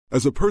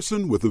As a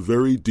person with a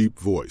very deep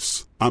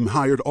voice, I'm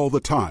hired all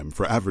the time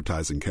for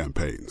advertising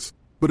campaigns.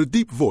 But a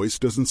deep voice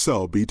doesn't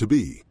sell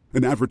B2B,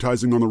 and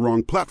advertising on the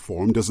wrong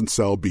platform doesn't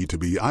sell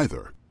B2B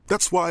either.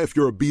 That's why if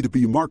you're a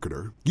B2B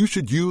marketer, you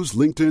should use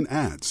LinkedIn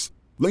ads.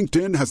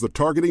 LinkedIn has the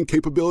targeting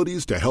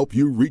capabilities to help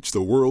you reach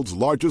the world's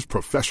largest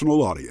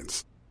professional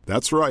audience.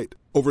 That's right,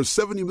 over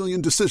 70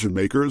 million decision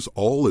makers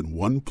all in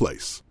one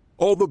place.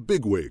 All the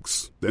big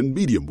wigs, then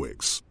medium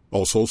wigs,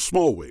 also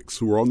small wigs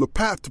who are on the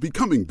path to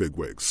becoming big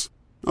wigs.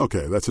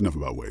 Okay, that's enough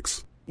about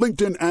wigs.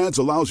 LinkedIn ads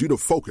allows you to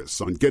focus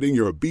on getting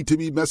your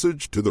B2B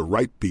message to the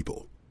right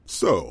people.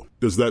 So,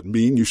 does that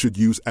mean you should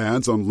use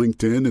ads on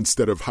LinkedIn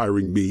instead of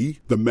hiring me,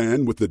 the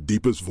man with the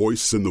deepest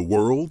voice in the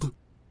world?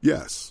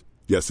 Yes.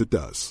 Yes, it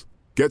does.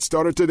 Get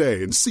started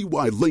today and see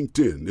why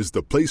LinkedIn is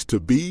the place to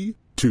be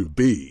to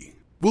be.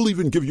 We'll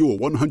even give you a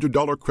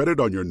 $100 credit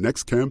on your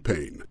next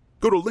campaign.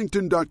 Go to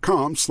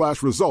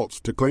linkedin.com/results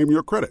to claim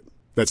your credit.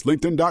 That's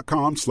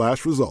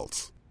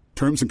linkedin.com/results.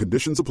 Terms and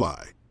conditions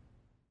apply.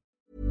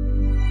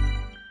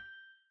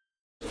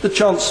 The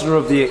Chancellor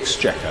of the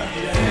Exchequer.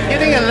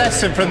 Getting a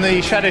lesson from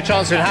the Shadow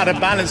Chancellor on how to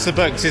balance the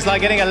books is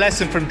like getting a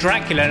lesson from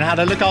Dracula on how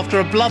to look after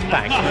a blood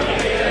bank.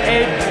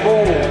 Ed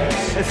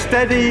Balls. A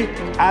steady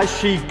as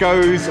she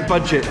goes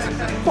budget.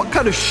 What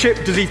kind of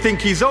ship does he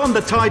think he's on?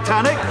 The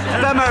Titanic?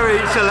 The Mary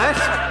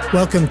Celeste?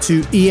 Welcome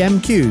to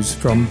EMQs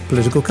from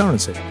Political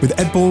Currency with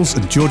Ed Balls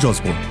and George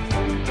Osborne.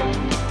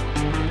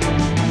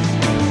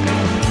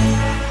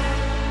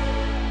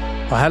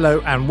 Well,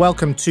 hello and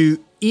welcome to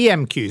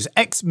EMQs,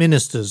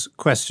 ex-ministers'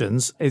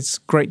 questions. It's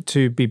great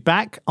to be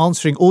back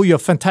answering all your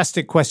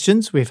fantastic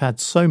questions. We've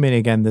had so many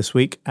again this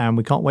week and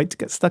we can't wait to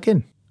get stuck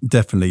in.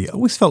 Definitely. I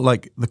always felt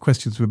like the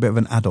questions were a bit of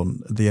an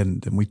add-on at the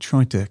end and we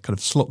tried to kind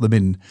of slot them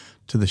in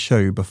to the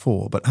show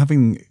before, but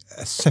having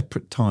a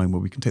separate time where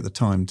we can take the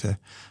time to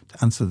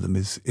answer them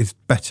is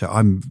better.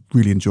 I'm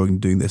really enjoying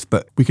doing this,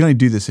 but we can only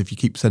do this if you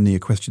keep sending your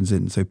questions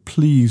in. So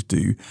please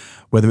do,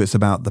 whether it's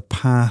about the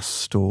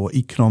past or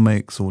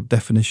economics or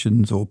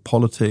definitions or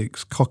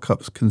politics,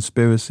 cock-ups,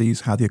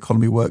 conspiracies, how the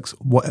economy works,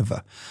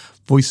 whatever.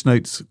 Voice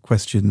notes,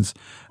 questions,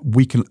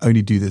 we can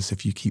only do this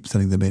if you keep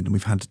sending them in. And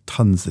we've had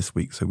tons this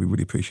week, so we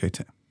really appreciate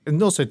it.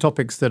 And also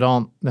topics that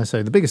aren't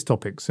necessarily the biggest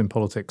topics in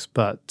politics,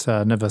 but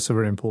never so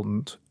very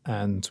important.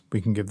 And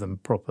we can give them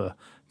proper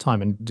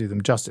time and do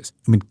them justice.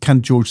 I mean,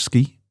 can George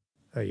ski?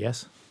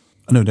 Yes.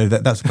 No,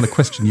 that's the kind of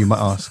question you might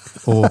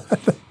ask. Or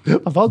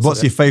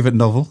what's your favourite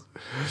novel?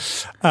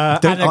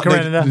 Anna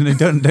Karenina.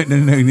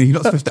 No, you're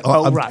not supposed to.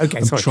 Right,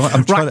 okay, sorry.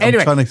 I'm trying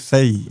to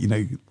say,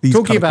 these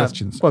kind of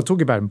questions. Well,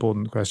 talking about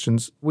important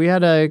questions, we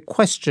had a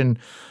question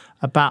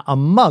about a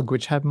mug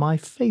which had my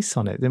face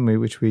on it, didn't we,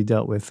 which we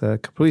dealt with a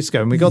couple of weeks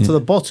ago. And we got to the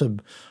bottom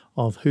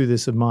of who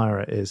this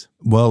admirer is.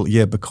 Well,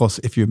 yeah, because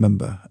if you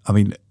remember, I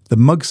mean, the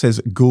mug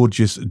says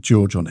Gorgeous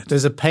George on it.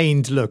 There's a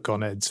pained look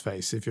on Ed's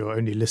face if you're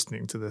only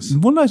listening to this.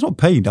 Well, no, it's not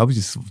pained. I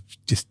was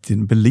just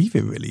didn't believe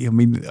it, really. I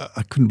mean,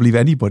 I couldn't believe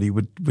anybody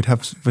would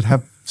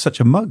have such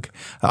a mug.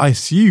 I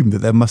assume that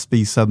there must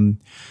be some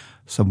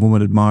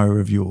woman admirer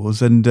of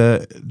yours. And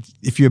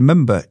if you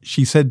remember,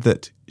 she said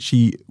that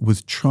she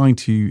was trying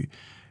to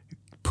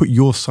put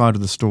your side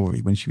of the story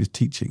when she was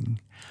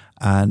teaching.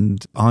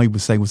 And I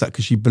was saying, was that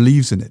because she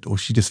believes in it or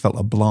she just felt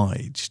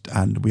obliged?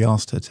 And we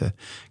asked her to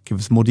give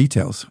us more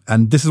details.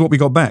 And this is what we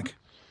got back.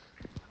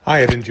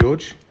 Hi, Ed and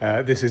George.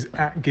 This is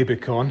at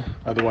Gibbicon,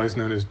 otherwise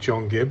known as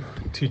John Gibb,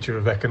 teacher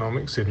of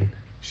economics in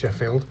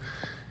Sheffield.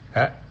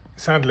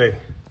 Sadly,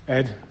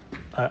 Ed,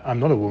 I'm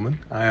not a woman,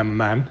 I am a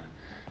man.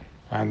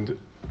 And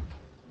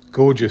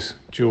Gorgeous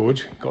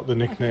George got the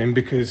nickname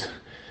because,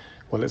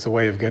 well, it's a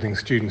way of getting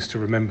students to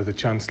remember the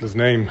Chancellor's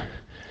name.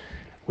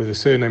 With a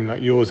surname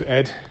like yours,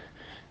 Ed,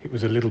 it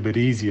was a little bit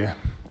easier.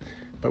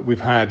 But we've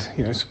had,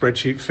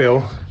 Spreadsheet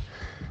Phil,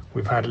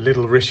 we've had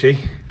Little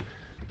Rishi,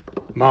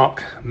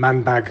 Mark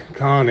Manbag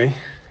Carney,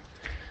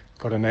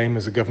 got a name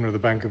as the Governor of the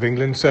Bank of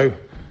England. So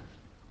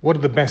what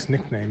are the best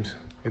nicknames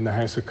in the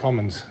House of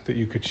Commons that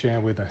you could share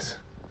with us?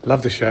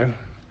 Love the show,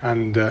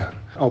 and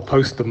I'll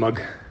post the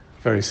mug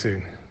very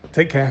soon.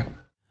 Take care.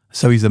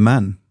 So he's a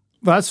man.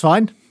 Well, that's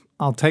fine.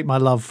 I'll take my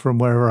love from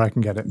wherever I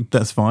can get it.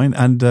 That's fine.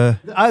 And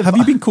have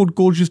you been called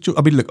Gorgeous George?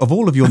 I mean, look, of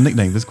all of your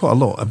nicknames, there's quite a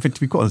lot. I think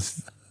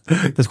there's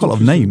quite a lot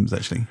of names,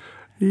 actually.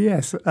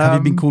 Yes. Have you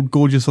been called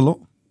Gorgeous a lot?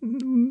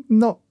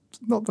 Not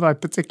that I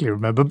particularly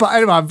remember. But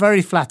anyway, I'm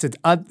very flattered.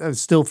 I'm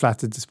still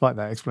flattered despite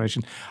that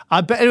explanation.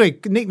 But anyway,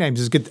 nicknames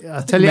is good.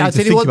 I'll tell you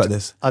what. About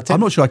this. I'm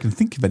not sure I can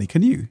think of any.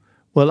 Can you?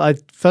 Well,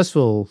 first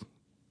of all,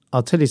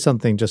 I'll tell you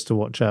something just to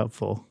watch out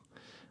for.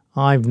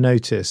 I've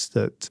noticed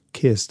that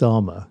Keir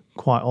Starmer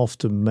quite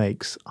often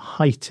makes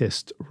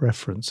heightist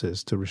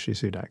references to Rishi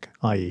Sunak,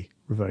 i.e.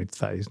 referring to the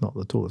fact he's not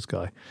the tallest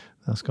guy.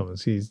 That's common.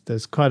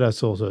 There's quite a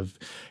sort of,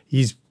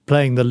 he's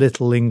playing the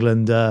little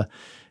Englander,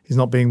 he's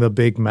not being the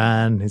big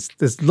man.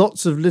 There's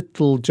lots of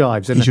little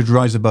jibes. He should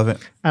rise above it.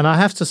 And I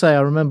have to say,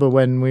 I remember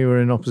when we were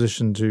in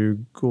opposition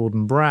to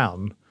Gordon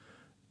Brown,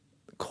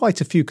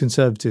 quite a few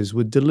Conservatives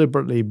would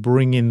deliberately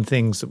bring in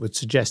things that would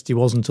suggest he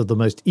wasn't of the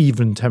most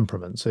even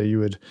temperament. So you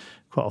would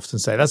quite often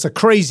say, that's a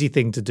crazy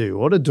thing to do.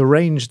 What a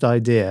deranged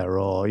idea.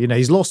 Or,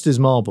 he's lost his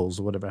marbles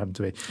or whatever it happened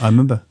to be. I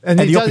remember.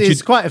 And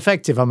it's quite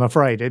effective, I'm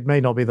afraid. It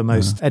may not be the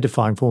most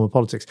edifying form of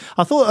politics.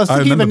 I was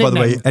thinking remember, of a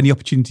nickname. by the way, any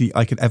opportunity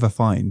I could ever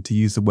find to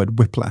use the word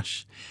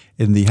whiplash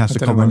in the House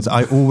of Commons,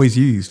 I always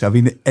used. I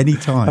mean, any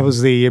time. That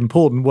was the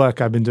important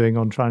work I've been doing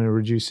on trying to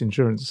reduce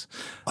insurance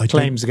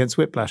claims against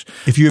whiplash.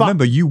 If you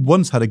remember, you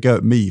once had a go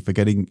at me for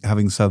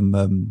having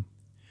some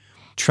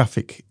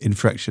traffic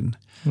infraction.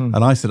 And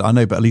I said, I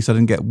know, but at least I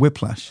didn't get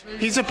whiplash.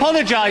 He's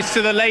apologised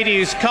to the lady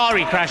whose car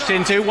he crashed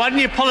into. Why don't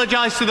you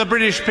apologise to the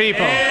British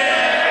people?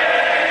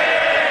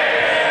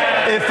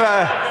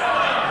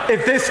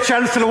 If this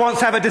Chancellor wants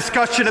to have a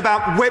discussion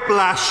about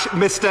whiplash,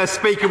 Mr.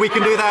 Speaker, we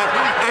can do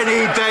that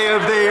any day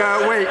of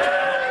the week.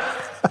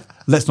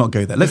 Let's not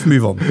go there. Let's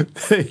move on.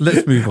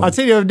 I'll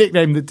tell you a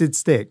nickname that did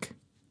stick.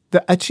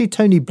 That actually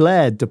Tony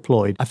Blair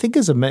deployed. I think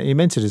he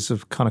meant it as a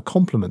kind of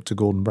compliment to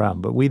Gordon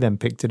Brown, but we then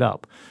picked it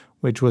up,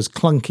 which was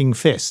clunking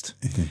fist.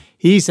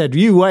 He said,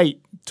 you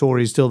wait,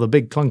 Tories, till the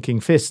big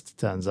clunking fist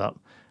turns up.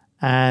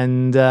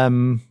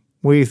 And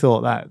we thought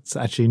that's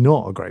actually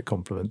not a great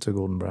compliment to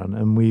Gordon Brown,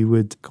 and we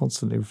would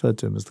constantly refer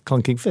to him as the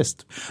clunking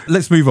fist.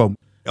 Let's move on.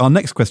 Our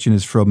next question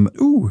is from,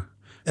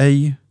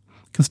 a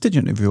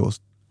constituent of yours.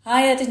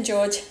 Hi, Ed and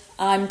George.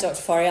 I'm Dr.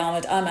 Fari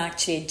Ahmed. I'm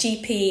actually a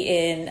GP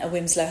in a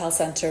Wilmslow Health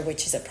Centre,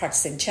 which is a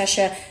practice in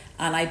Cheshire,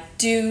 and I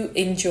do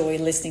enjoy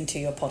listening to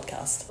your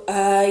podcast.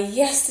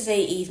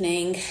 Yesterday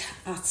evening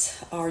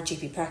at our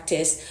GP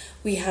practice,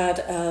 we had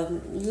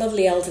a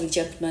lovely elderly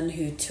gentleman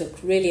who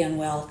took really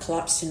unwell,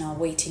 collapsed in our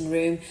waiting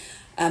room.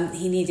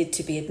 He needed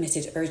to be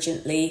admitted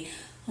urgently.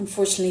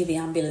 Unfortunately, the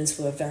ambulance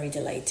were very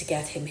delayed to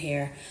get him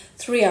here.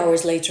 3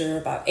 hours later,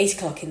 about 8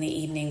 o'clock in the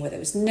evening, where there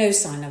was no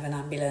sign of an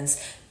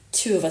ambulance,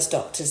 2 of us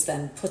doctors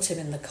then put him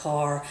in the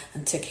car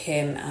and took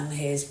him and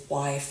his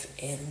wife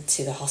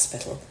into the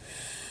hospital.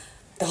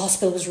 The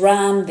hospital was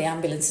rammed, the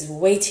ambulances were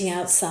waiting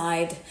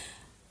outside,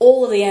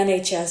 all of the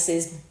NHS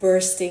is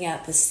bursting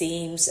at the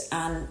seams,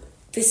 and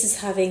this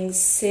is having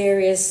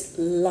serious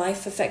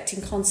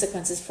life-affecting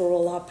consequences for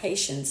all our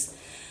patients.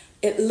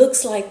 It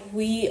looks like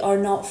we are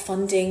not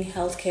funding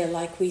healthcare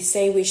like we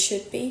say we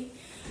should be.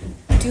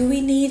 Do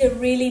we need a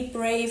really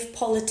brave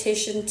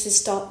politician to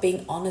start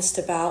being honest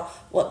about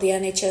what the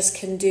NHS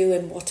can do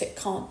and what it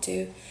can't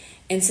do,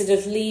 instead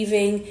of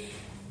leaving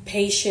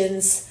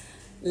patients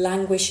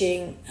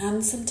languishing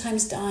and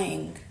sometimes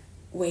dying,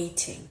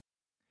 waiting?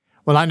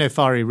 Well, I know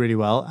Fari really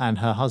well, and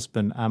her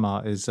husband,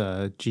 Amar, is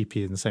a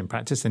GP in the same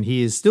practice, and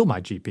he is still my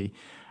GP.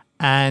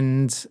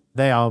 And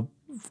they are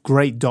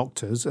great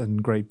doctors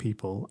and great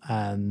people.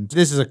 And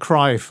this is a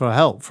cry for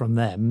help from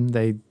them.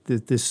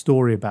 This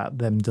story about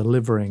them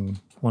delivering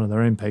one of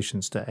their own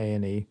patients to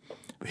A&E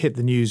hit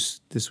the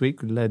news this week,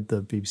 led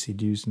the BBC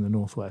News in the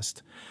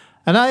Northwest.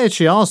 And I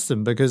actually asked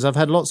them, because I've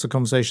had lots of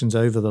conversations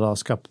over the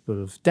last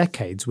couple of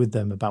decades with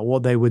them about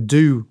what they would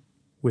do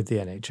with the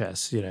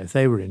NHS, if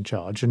they were in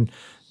charge. And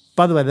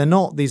by the way,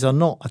 these are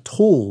not at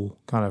all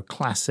kind of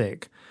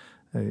classic,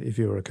 if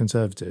you're a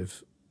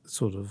Conservative,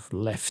 sort of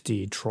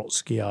lefty,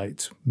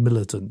 Trotskyite,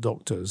 militant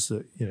doctors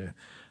that,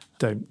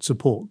 don't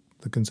support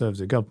the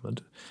Conservative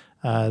government.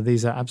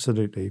 These are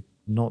absolutely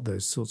not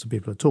those sorts of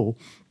people at all.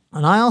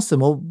 And I asked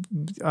them,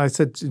 I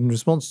said, in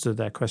response to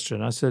their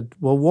question, I said,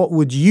 well, what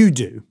would you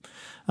do?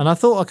 And I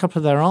thought a couple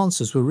of their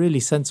answers were really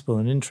sensible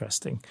and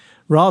interesting,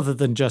 rather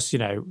than just,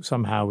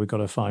 somehow we've got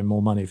to find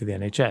more money for the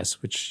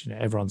NHS, which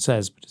everyone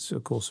says, but it's,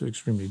 of course,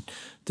 extremely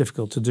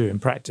difficult to do in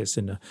practice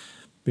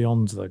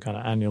beyond the kind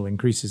of annual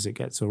increases it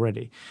gets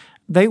already.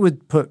 They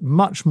would put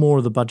much more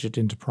of the budget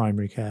into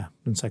primary care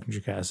than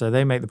secondary care. So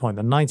they make the point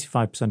that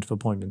 95% of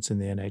appointments in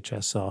the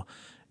NHS are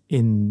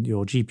in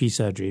your GP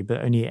surgery,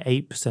 but only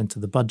 8%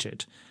 of the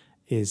budget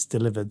is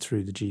delivered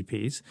through the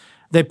GPs.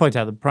 They point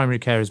out that primary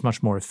care is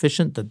much more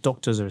efficient, that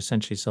doctors are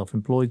essentially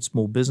self-employed,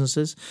 small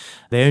businesses.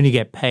 They only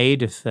get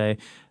paid if they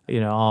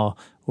are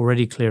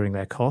already clearing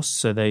their costs,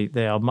 so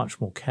they are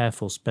much more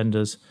careful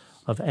spenders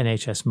of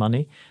NHS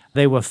money.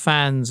 They were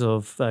fans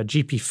of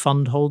GP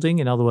fund holding,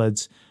 in other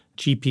words,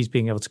 GPs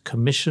being able to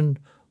commission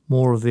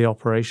more of the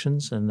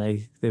operations, and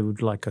they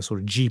would like a sort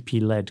of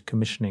GP-led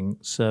commissioning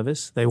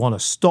service. They want to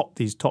stop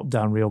these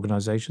top-down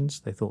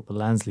reorganisations. They thought the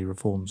Lansley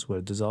reforms were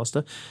a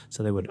disaster,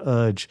 so they would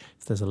urge,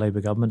 if there's a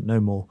Labour government, no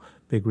more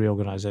big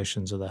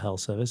reorganisations of the health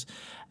service.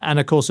 And,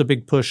 of course, a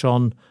big push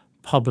on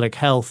public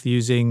health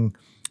using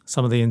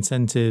some of the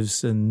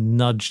incentives and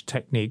nudge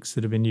techniques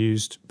that have been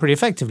used pretty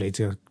effectively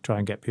to try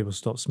and get people to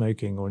stop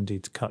smoking, or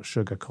indeed to cut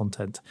sugar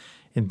content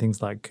in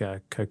things like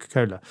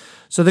Coca-Cola.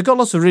 So they've got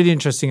lots of really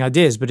interesting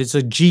ideas, but it's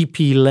a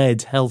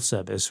GP-led health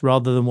service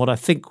rather than what I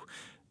think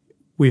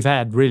we've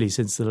had really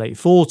since the late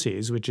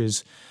 40s, which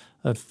is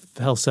a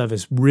health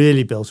service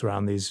really built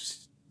around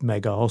these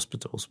mega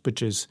hospitals,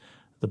 which is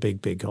the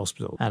big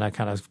hospital, and a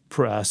kind of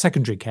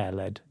secondary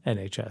care-led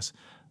NHS.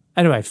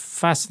 Anyway,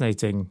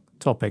 fascinating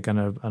topic, and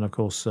of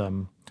course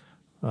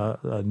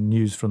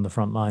news from the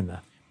front line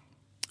there.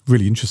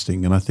 really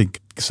interesting. And I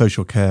think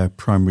social care,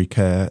 primary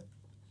care,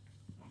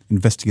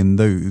 investing in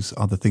those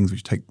are the things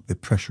which take the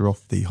pressure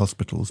off the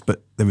hospitals.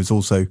 But there is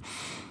also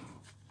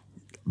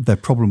the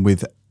problem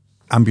with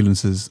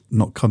ambulances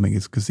not coming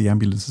is because the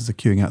ambulances are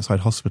queuing outside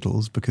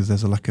hospitals because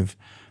there's a lack of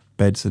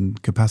beds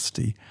and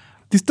capacity.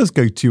 This does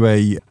go to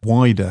a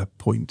wider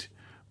point,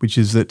 which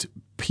is that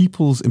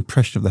people's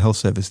impression of the health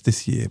service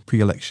this year,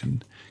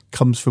 pre-election,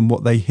 comes from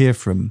what they hear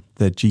from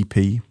their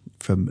GP,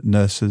 from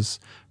nurses,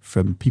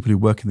 from people who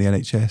work in the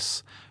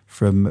NHS,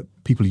 from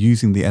people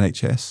using the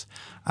NHS.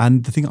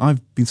 And the thing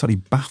I've been slightly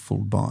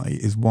baffled by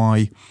is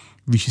why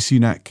Rishi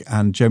Sunak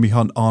and Jeremy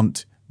Hunt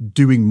aren't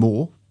doing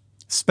more,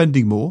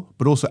 spending more,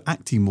 but also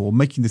acting more,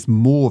 making this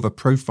more of a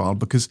profile,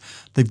 because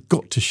they've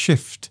got to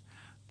shift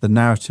the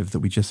narrative that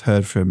we just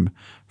heard from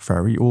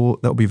Farry, or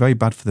that will be very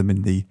bad for them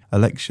in the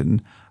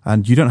election.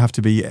 And you don't have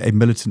to be a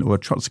militant or a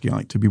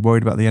Trotskyite to be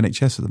worried about the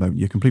NHS at the moment.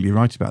 You're completely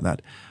right about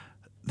that.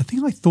 The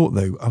thing I thought,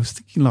 though, I was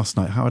thinking last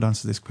night how I'd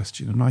answer this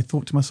question, and I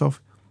thought to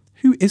myself,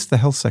 who is the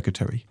health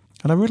secretary?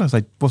 And I realised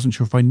I wasn't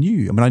sure if I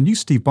knew. I mean, I knew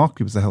Steve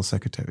Barclay was the health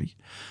secretary,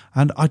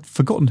 and I'd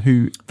forgotten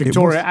who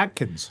Victoria it was.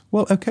 Atkins.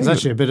 Well, okay. She's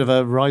actually a bit of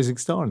a rising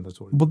star in the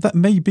story. Well, that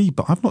may be,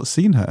 but I've not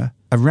seen her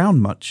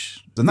around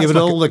much. And Yeah, that's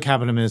but like all the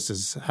cabinet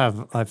ministers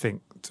have, I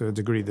think, to a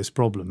degree, this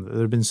problem.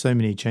 There have been so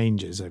many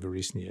changes over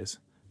recent years.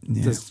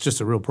 Yeah. There's just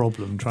a real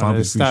problem If trying I to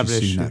was Rishi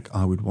establish. Sunak,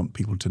 I would want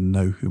people to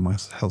know who my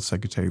health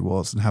secretary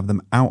was and have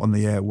them out on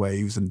the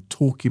airwaves and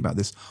talking about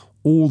this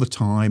all the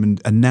time, and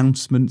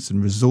announcements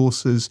and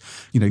resources.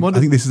 You know, I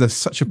think this is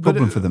such a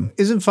problem for them.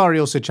 Isn't Farry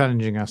also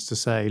challenging us to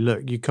say,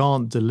 look, you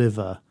can't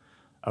deliver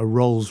a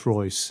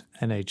Rolls-Royce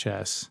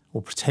NHS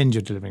or pretend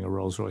you're delivering a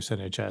Rolls-Royce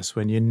NHS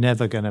when you're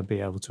never going to be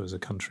able to, as a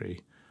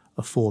country,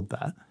 afford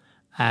that?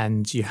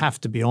 And you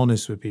have to be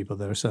honest with people.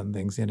 There are certain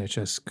things the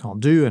NHS can't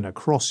do, and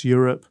across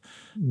Europe,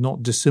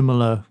 not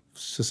dissimilar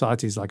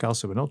societies like us,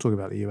 so we're not talking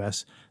about the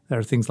US, there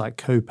are things like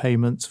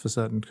co-payments for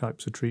certain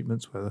types of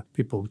treatments where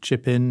people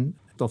chip in.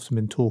 There's often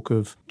been talk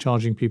of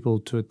charging people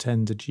to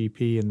attend a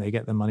GP and they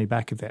get their money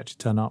back if they actually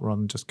turn up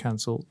rather than just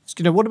cancel.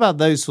 You know, what about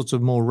those sorts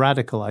of more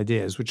radical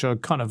ideas, which are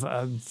kind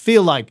of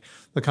feel like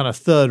the kind of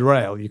third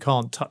rail? You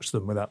can't touch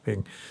them without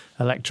being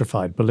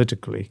electrified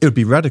politically. It would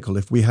be radical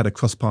if we had a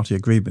cross-party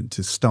agreement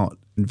to start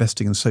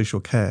investing in social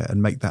care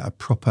and make that a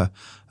proper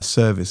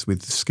service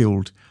with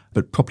skilled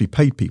but properly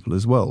paid people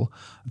as well.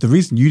 The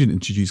reason you didn't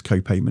introduce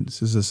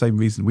co-payments is the same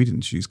reason we didn't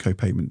introduce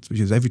co-payments, which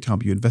is every time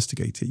you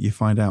investigate it, you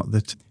find out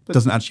that it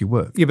doesn't actually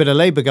work. Yeah, but a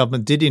Labour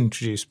government did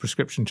introduce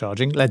prescription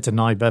charging, led to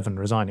Nye Bevan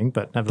resigning,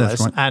 but nevertheless.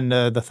 That's right. And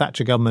the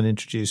Thatcher government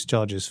introduced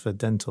charges for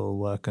dental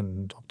work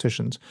and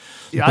opticians.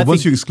 Yeah, but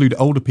once you exclude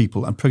older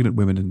people and pregnant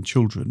women and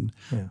children,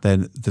 Yeah.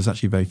 then there's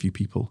actually very few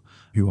people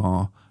who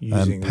are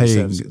Using these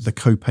paying services. the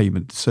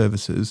co-payment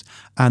services.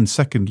 And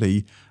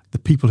secondly, the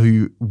people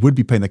who would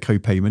be paying the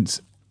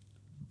co-payments,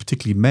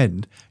 particularly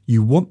men,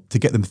 you want to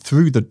get them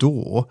through the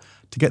door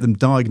to get them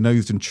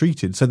diagnosed and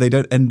treated so they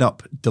don't end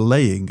up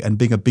delaying and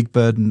being a big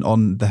burden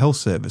on the health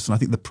service. And I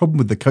think the problem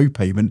with the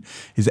co-payment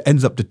is it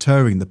ends up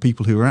deterring the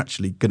people who are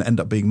actually going to end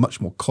up being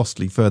much more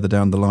costly further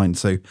down the line.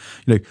 So, you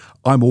know,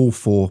 I'm all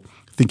for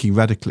thinking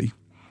radically,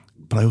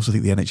 but I also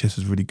think the NHS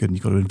is really good and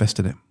you've got to invest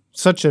in it.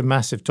 Such a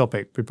massive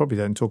topic we probably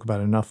don't talk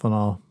about enough on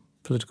our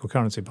political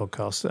currency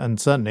podcast. And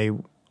certainly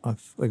I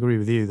agree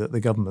with you that the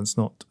government's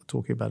not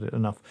talking about it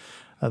enough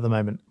at the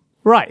moment.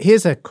 Right,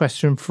 here's a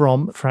question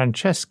from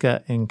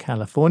Francesca in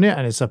California,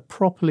 and it's a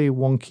properly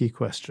wonky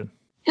question.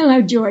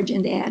 Hello, George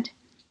and Ed.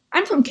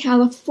 I'm from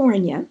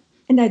California,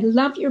 and I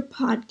love your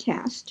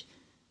podcast,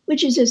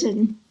 which is as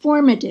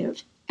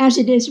informative as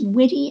it is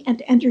witty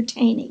and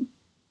entertaining.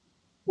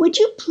 Would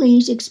you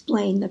please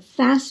explain the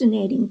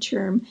fascinating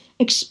term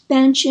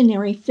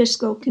expansionary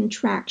fiscal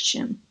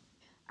contraction?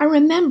 I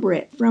remember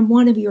it from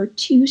one of your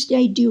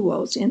Tuesday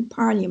duos in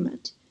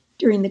Parliament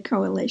during the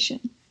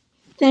coalition.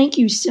 Thank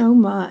you so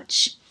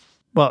much.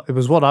 Well, it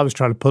was what I was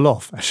trying to pull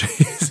off,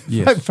 actually.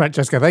 Yes.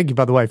 Francesca, thank you,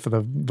 by the way, for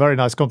the very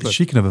nice compliment.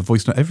 She can have a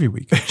voice note every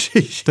week. Don't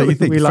you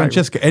think? We like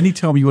Francesca,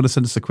 anytime you want to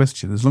send us a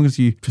question, as long as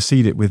you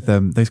precede it with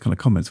those kind of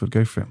comments, we'll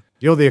go for it.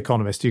 You're the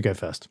economist. You go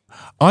first.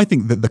 I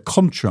think that the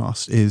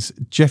contrast is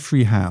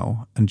Geoffrey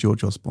Howe and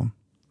George Osborne.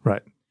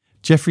 Right.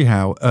 Geoffrey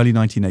Howe, early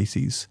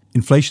 1980s.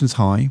 Inflation's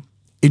high.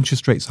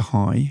 Interest rates are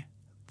high.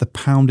 The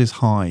pound is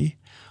high.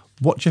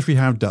 What Geoffrey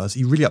Howe does,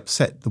 he really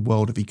upset the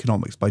world of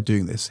economics by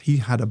doing this. He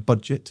had a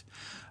budget,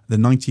 the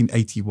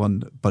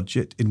 1981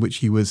 budget, in which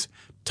he was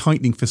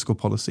tightening fiscal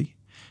policy.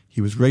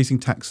 He was raising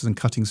taxes and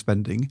cutting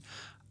spending.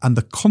 And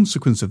the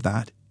consequence of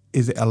that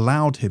is it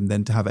allowed him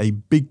then to have a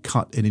big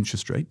cut in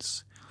interest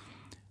rates.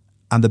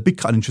 And the big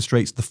cut in interest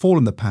rates, the fall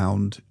in the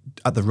pound,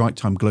 at the right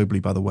time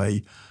globally, by the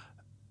way,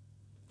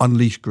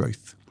 unleashed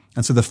growth.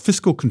 And so the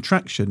fiscal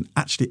contraction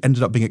actually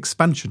ended up being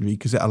expansionary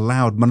because it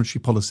allowed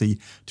monetary policy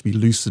to be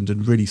loosened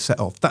and really set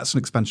off. That's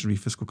an expansionary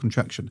fiscal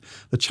contraction.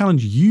 The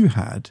challenge you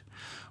had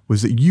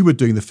was that you were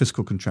doing the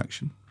fiscal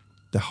contraction,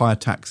 the higher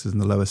taxes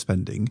and the lower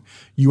spending.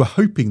 You were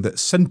hoping that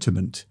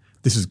sentiment,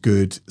 this is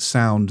good,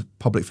 sound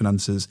public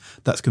finances,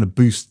 that's going to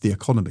boost the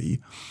economy.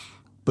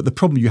 But the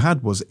problem you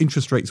had was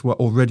interest rates were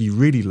already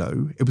really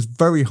low. It was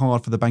very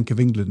hard for the Bank of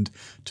England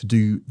to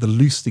do the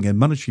loosening in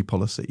monetary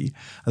policy.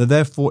 And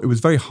therefore, it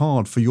was very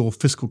hard for your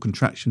fiscal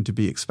contraction to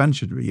be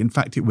expansionary. In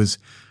fact, it was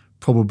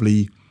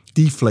probably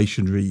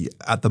deflationary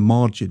at the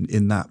margin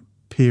in that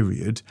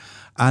period.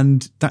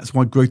 And that's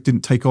why growth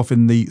didn't take off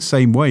in the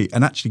same way.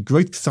 And actually,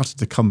 growth started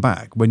to come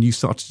back when you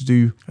started to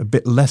do a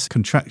bit less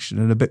contraction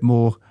and a bit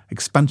more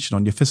expansion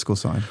on your fiscal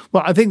side.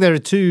 Well, I think there are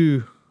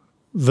two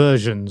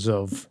versions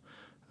of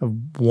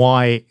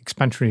why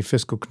expansionary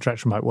fiscal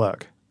contraction might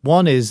work.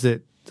 One is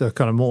that the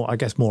kind of more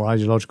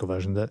ideological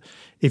version, that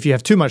if you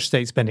have too much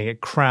state spending,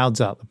 it crowds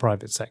out the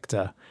private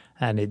sector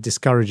and it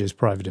discourages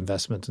private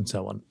investment and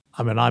so on.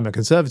 I mean, I'm a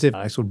conservative.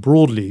 I sort of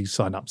broadly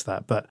sign up to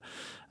that, but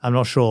I'm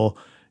not sure,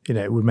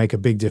 it would make a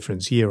big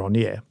difference year on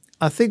year.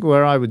 I think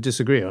where I would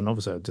disagree, and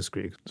obviously I would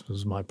disagree, this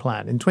was my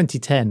plan, in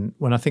 2010,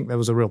 when I think there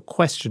was a real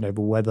question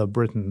over whether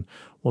Britain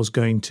was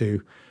going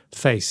to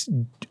face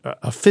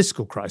a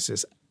fiscal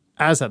crisis,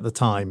 as at the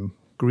time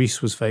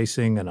Greece was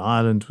facing and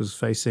Ireland was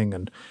facing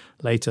and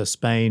later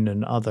Spain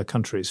and other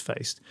countries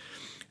faced.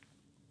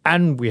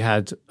 And we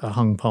had a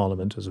hung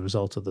parliament as a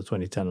result of the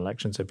 2010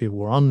 election, so people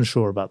were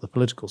unsure about the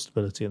political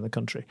stability in the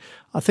country.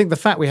 I think the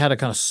fact we had a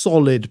kind of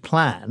solid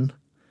plan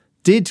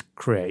did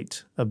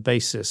create a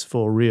basis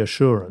for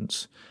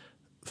reassurance,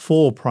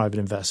 for private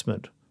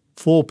investment,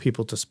 for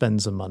people to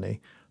spend some money,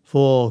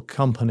 for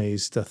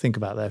companies to think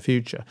about their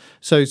future.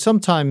 So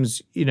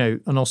sometimes,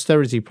 an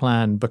austerity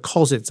plan,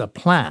 because it's a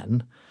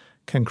plan,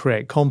 can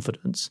create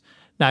confidence.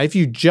 Now, if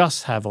you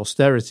just have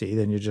austerity,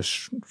 then you're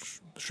just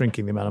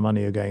shrinking the amount of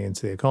money you're going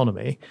into the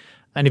economy.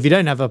 And if you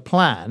don't have a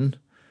plan,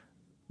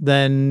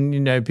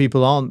 then,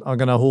 people are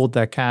going to hoard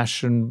their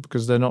cash and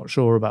because they're not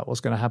sure about what's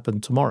going to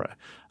happen tomorrow.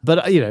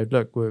 But,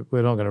 look,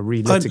 we're not going to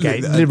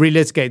relitigate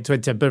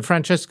 2010. But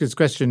Francesca's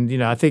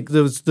question, I think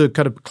there was the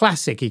kind of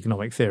classic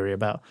economic theory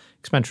about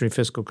expansionary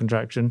fiscal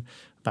contraction,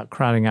 about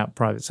crowding out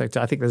private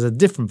sector. I think there's a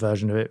different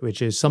version of it, which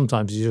is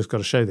sometimes you just got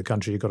to show the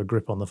country you've got a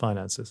grip on the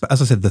finances. But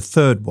as I said, the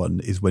third one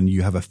is when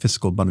you have a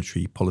fiscal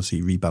monetary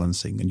policy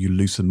rebalancing and you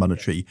loosen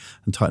monetary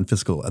and tighten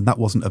fiscal, and that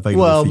wasn't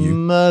available for you. Well,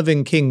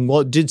 Mervyn King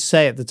did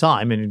say at the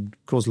time, and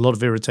it caused a lot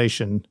of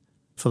irritation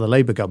for the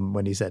Labour government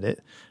when he said it,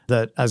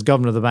 that as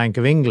governor of the Bank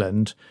of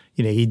England,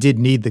 he did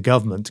need the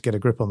government to get a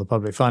grip on the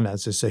public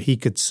finances so he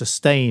could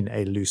sustain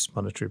a loose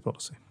monetary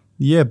policy.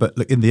 Yeah, but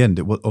look, in the end,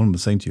 all I'm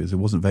saying to you is it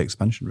wasn't very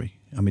expansionary.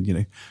 I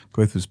mean,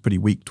 growth was pretty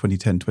weak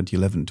 2010,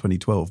 2011,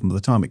 2012. And by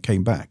the time it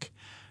came back...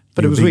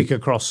 But it was weak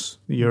across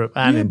Europe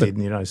and indeed in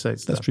the United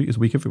States. That's true. It was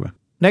weak everywhere.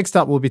 Next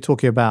up, we'll be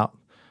talking about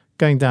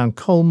going down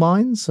coal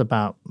mines,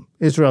 about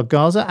Israel,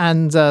 Gaza,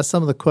 and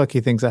some of the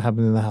quirky things that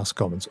happened in the House of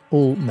Commons.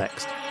 All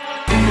next.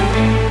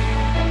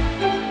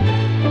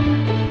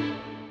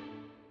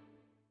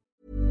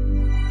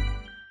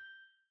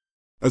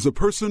 As a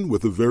person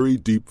with a very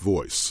deep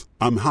voice,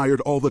 I'm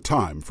hired all the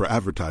time for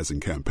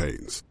advertising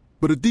campaigns.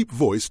 But a deep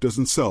voice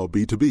doesn't sell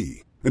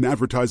B2B, and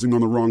advertising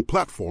on the wrong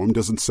platform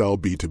doesn't sell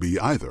B2B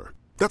either.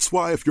 That's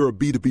why if you're a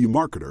B2B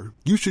marketer,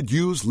 you should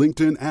use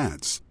LinkedIn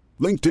ads.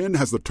 LinkedIn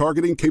has the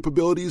targeting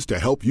capabilities to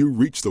help you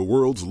reach the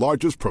world's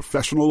largest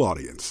professional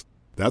audience.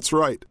 That's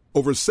right,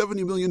 over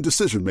 70 million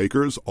decision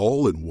makers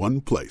all in one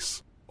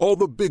place. All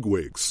the big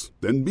wigs,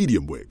 then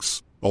medium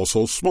wigs,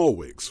 also small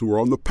wigs who are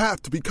on the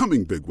path to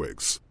becoming big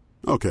wigs.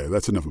 Okay,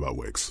 that's enough about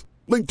wigs.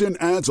 LinkedIn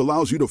ads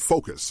allows you to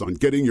focus on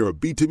getting your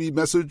B2B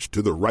message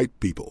to the right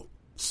people.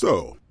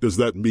 So, does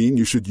that mean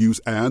you should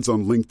use ads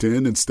on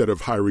LinkedIn instead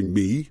of hiring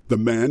me, the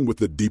man with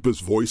the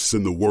deepest voice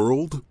in the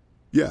world?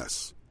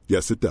 Yes.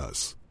 Yes, it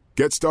does.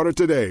 Get started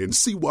today and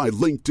see why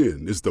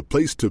LinkedIn is the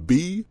place to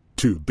be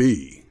to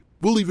be.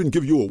 We'll even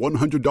give you a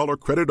 $100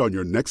 credit on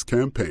your next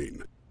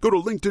campaign. Go to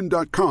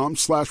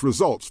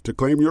linkedin.com/results to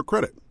claim your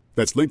credit.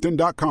 That's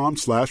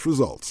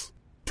linkedin.com/results.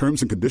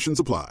 Terms and conditions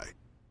apply.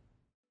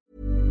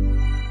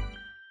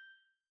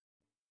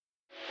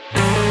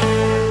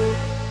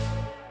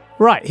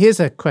 Right, here's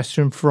a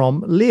question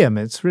from Liam.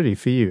 It's really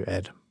for you,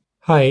 Ed.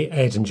 Hi,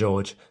 Ed and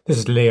George. This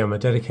is Liam, a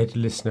dedicated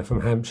listener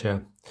from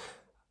Hampshire.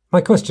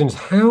 My question is,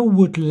 how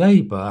would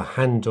Labour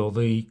handle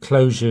the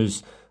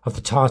closures of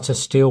the Tata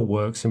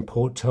Steelworks in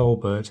Port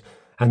Talbot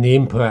and the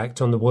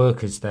impact on the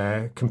workers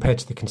there compared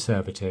to the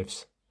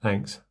Conservatives?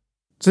 Thanks.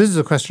 So this is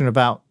a question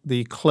about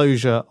the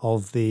closure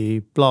of the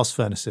blast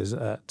furnaces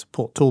at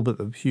Port Talbot,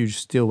 the huge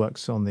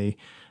steelworks on the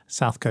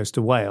south coast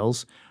of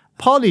Wales,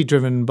 partly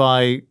driven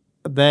by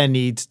their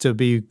need to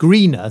be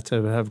greener,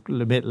 to have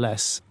a bit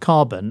less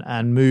carbon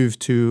and move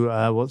to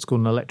what's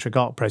called an electric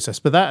arc process.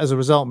 But that, as a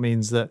result,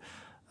 means that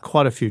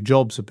quite a few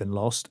jobs have been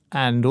lost.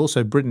 And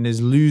also Britain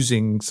is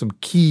losing some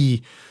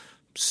key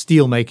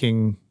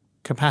steelmaking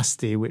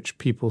capacity, which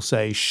people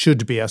say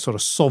should be a sort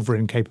of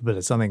sovereign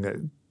capability, something that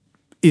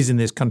is in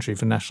this country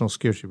for national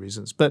security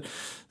reasons. But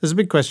there's a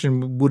big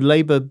question, would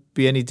Labour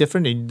be any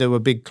different? There were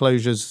big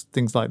closures,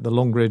 things like the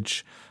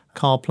Longridge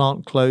car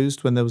plant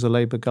closed when there was a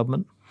Labour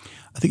government.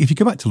 I think if you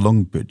go back to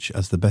Longbridge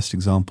as the best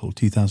example,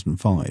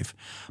 2005,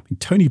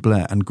 Tony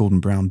Blair and Gordon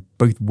Brown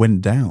both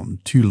went down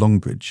to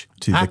Longbridge.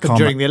 Happened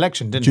during the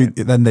election, didn't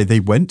it? Then they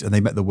went and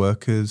they met the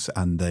workers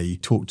and they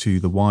talked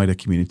to the wider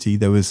community.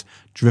 There was,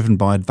 driven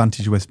by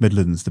Advantage West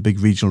Midlands, the big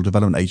regional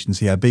development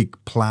agency, a big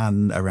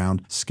plan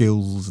around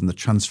skills and the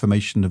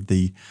transformation of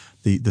the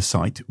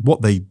site.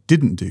 What they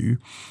didn't do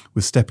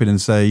was step in and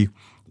say,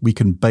 we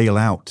can bail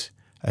out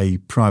a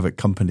private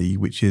company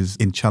which is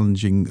in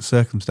challenging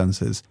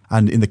circumstances.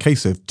 And in the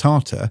case of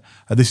Tata,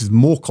 this is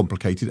more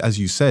complicated, as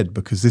you said,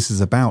 because this is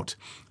about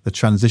the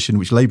transition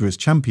which Labour is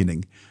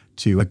championing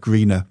to a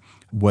greener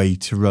way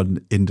to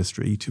run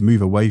industry, to move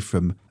away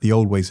from the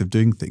old ways of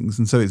doing things.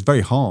 And so it's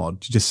very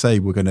hard to just say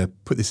we're going to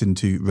put this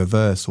into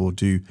reverse or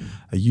do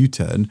a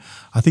U-turn.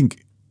 I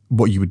think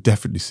what you would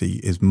definitely see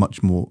is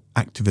much more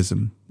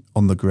activism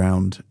on the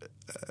ground,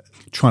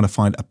 trying to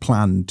find a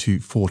plan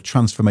for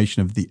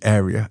transformation of the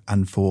area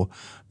and for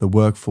the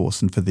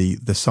workforce and for the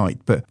site.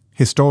 But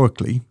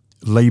historically,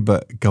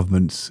 Labour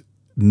governments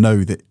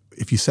know that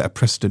if you set a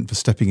precedent for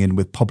stepping in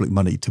with public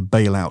money to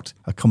bail out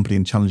a company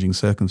in challenging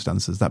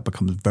circumstances, that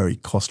becomes very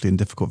costly and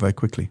difficult very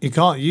quickly.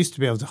 You used to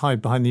be able to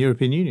hide behind the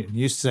European Union.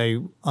 You used to say,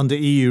 under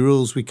EU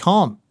rules, we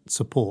can't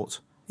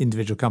support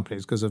individual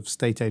companies because of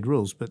state aid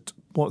rules. But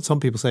what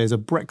some people say is a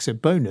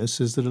Brexit bonus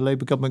is that a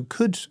Labour government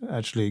could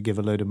actually give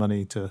a load of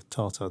money to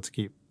Tata to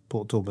keep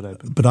Port Talbot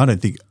open. But I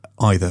don't think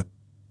either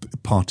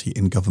party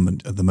in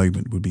government at the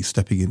moment would be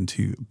stepping in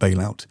to bail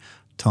out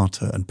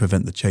Tata and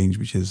prevent the change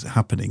which is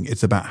happening.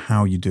 It's about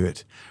how you do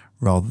it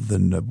rather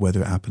than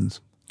whether it happens.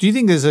 Do you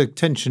think there's a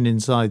tension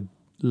inside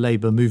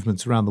Labour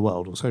movements around the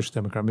world or social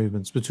democrat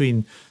movements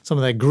between some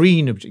of their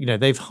green,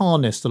 they've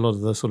harnessed a lot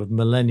of the sort of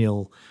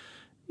millennial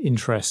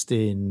interest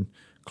in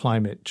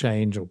climate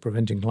change or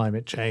preventing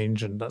climate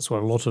change, and that's where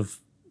a lot of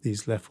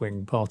these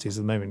left-wing parties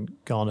at the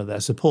moment garner their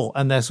support,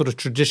 and their sort of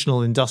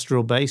traditional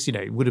industrial base.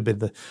 It would have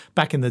been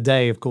back in the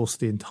day, of course,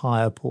 the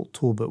entire Port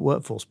Talbot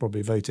workforce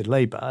probably voted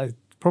Labour.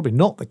 Probably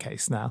not the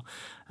case now.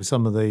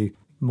 Some of the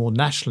more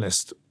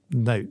nationalist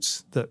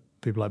notes that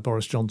people like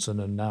Boris Johnson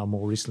and now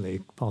more recently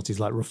parties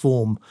like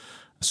Reform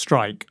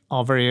strike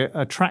are very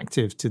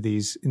attractive to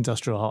these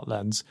industrial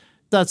heartlands.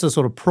 That's a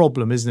sort of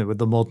problem, isn't it, with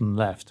the modern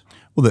left?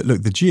 Well,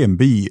 look, the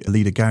GMB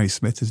leader, Gary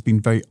Smith, has been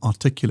very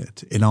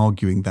articulate in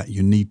arguing that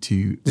you need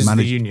to this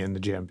manage... is the union, the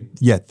GMB.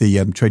 Yeah,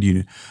 the trade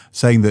union,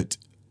 saying that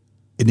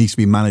it needs to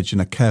be managed in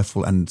a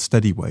careful and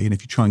steady way. And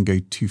if you try and go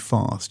too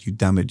fast, you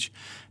damage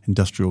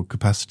industrial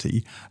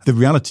capacity. The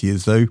reality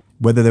is, though,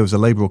 whether there was a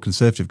Labour or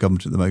Conservative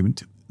government at the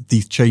moment,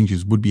 these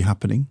changes would be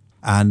happening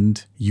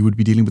and you would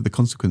be dealing with the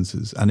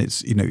consequences. And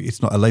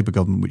it's not a Labour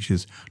government which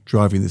is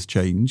driving this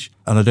change.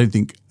 And I don't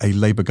think a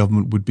Labour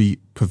government would be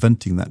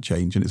preventing that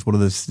change. And it's one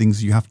of those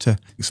things you have to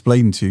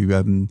explain to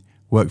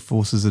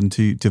workforces and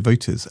to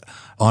voters.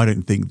 I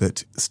don't think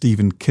that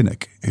Stephen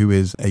Kinnock, who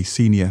is a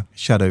senior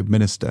shadow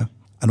minister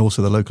and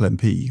also the local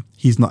MP,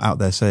 he's not out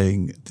there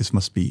saying this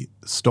must be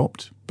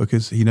stopped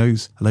because he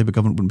knows a Labour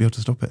government wouldn't be able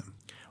to stop it.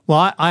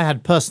 Well, I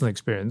had personal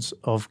experience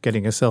of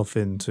getting yourself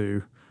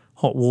into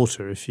hot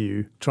water if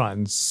you try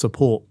and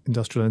support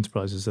industrial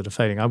enterprises that are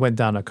failing. I went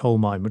down a coal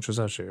mine, which was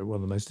actually one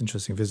of the most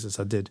interesting visits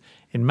I did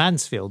in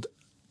Mansfield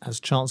as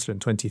Chancellor in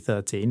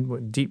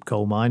 2013, deep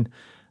coal mine,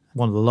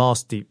 one of the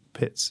last deep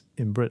pits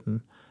in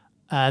Britain.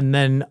 And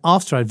then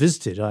after I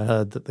visited, I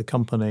heard that the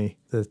company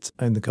that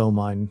owned the coal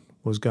mine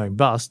was going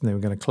bust and they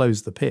were going to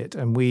close the pit.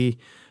 And we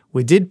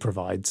did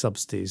provide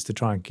subsidies to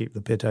try and keep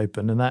the pit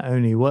open, and that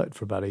only worked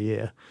for about a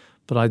year.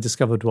 But I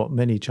discovered what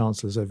many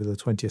chancellors over the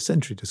 20th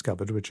century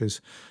discovered, which is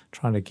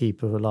trying to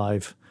keep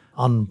alive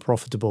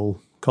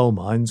unprofitable coal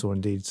mines or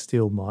indeed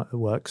steel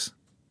works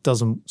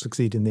doesn't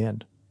succeed in the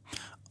end.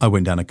 I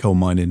went down a coal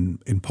mine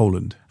in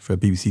Poland for a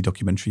BBC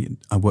documentary.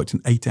 I worked an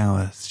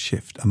 8-hour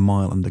shift, a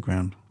mile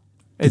underground.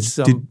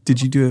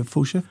 Did you do a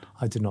full shift?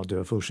 I did not do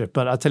a full shift,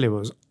 but I'll tell you, it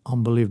was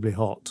unbelievably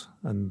hot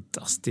and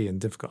dusty and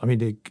difficult. I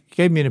mean, it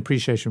gave me an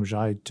appreciation which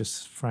I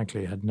just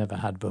frankly had never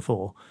had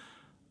before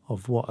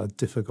of what a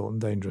difficult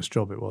and dangerous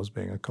job it was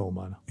being a coal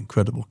miner.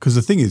 Incredible. Because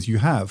the thing is, you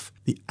have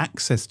the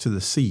access to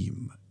the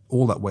seam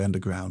all that way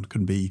underground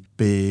can be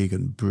big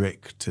and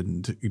bricked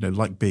and,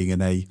 like being in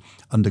a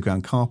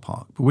underground car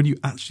park. But when you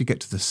actually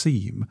get to the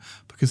seam,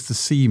 because the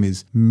seam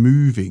is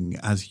moving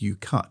as you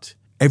cut,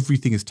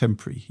 everything is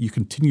temporary. You're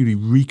continually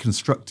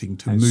reconstructing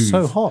to move. It's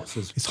so hot.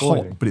 It's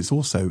hot, but it's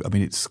also,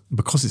 it's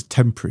because it's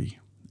temporary,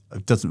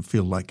 it doesn't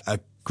feel like a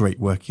great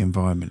working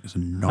environment. It's a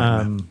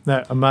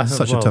nightmare.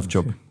 Such a tough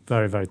job.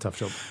 Very, very tough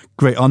job.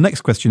 Great. Our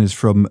next question is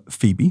from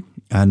Phoebe,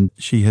 and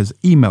she has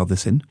emailed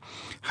this in.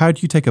 How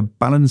do you take a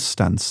balanced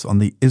stance on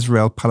the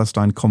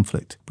Israel-Palestine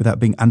conflict without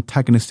being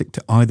antagonistic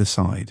to either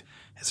side?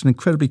 It's an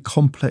incredibly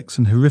complex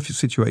and horrific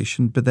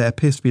situation, but there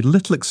appears to be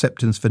little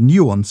acceptance for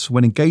nuance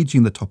when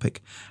engaging the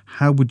topic.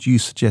 How would you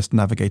suggest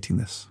navigating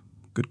this?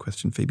 Good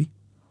question, Phoebe.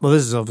 Well,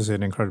 this is obviously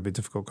an incredibly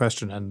difficult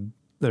question, and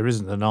there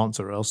isn't an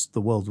answer, or else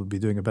the world would be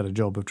doing a better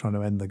job of trying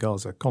to end the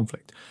Gaza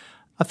conflict.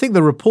 I think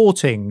the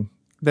reporting,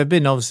 there have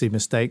been obviously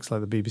mistakes, like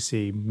the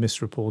BBC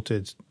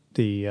misreported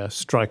the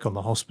strike on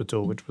the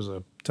hospital, which was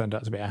turned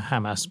out to be a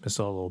Hamas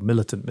missile or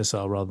militant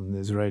missile rather than an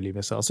Israeli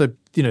missile. So,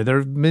 there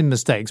have been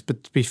mistakes.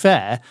 But to be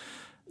fair,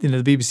 the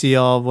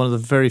BBC are one of the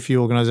very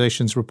few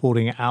organisations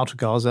reporting out of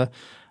Gaza,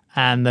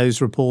 and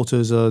those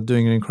reporters are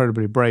doing an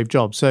incredibly brave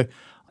job. So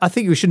I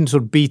think we shouldn't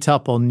sort of beat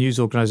up on news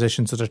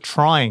organisations that are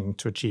trying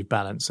to achieve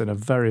balance in a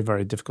very,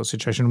 very difficult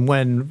situation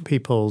when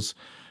people's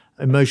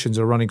emotions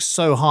are running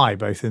so high,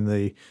 both in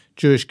the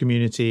Jewish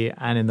community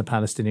and in the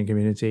Palestinian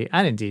community,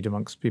 and indeed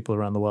amongst people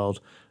around the world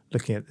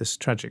looking at this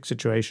tragic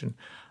situation.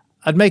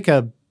 I'd make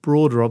a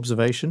broader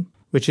observation,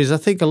 which is I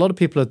think a lot of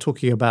people are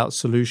talking about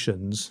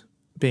solutions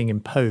being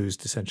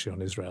imposed essentially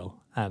on Israel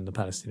and the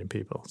Palestinian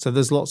people. So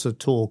there's lots of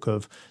talk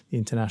of the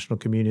international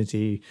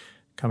community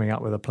coming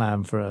up with a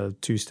plan for a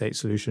two-state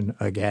solution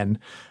again.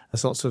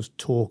 There's lots of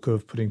talk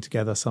of putting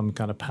together some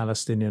kind of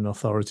Palestinian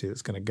authority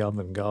that's going to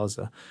govern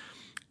Gaza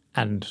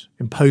and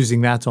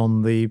imposing that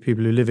on the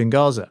people who live in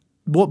Gaza.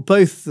 What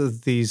both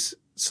of these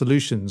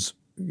solutions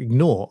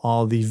ignore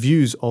are the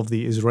views of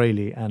the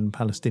Israeli and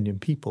Palestinian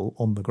people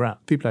on the ground,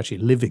 people actually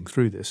living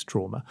through this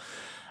trauma.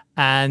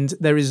 And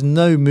there is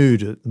no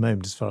mood at the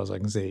moment, as far as I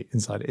can see,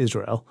 inside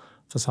Israel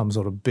for some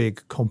sort of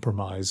big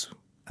compromise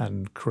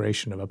and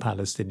creation of a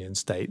Palestinian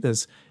state.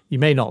 You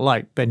may not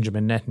like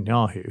Benjamin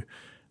Netanyahu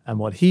and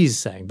what he's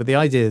saying, but the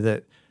idea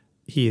that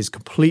he is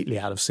completely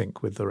out of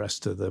sync with the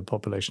rest of the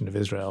population of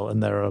Israel,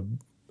 and there are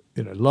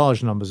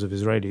large numbers of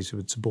Israelis who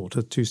would support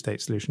a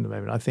two-state solution at the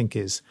moment, I think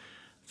is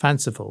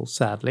fanciful,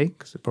 sadly,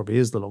 because it probably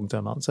is the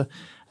long-term answer.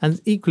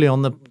 And equally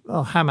on the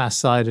Hamas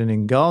side and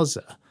in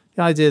Gaza,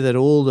 the idea that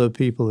all the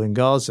people in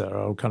Gaza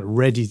are kind of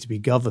ready to be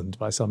governed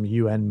by some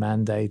UN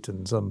mandate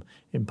and some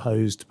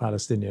imposed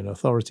Palestinian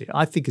authority,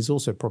 I think is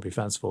also probably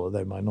fanciful,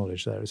 although my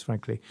knowledge there is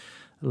frankly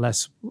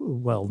less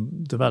well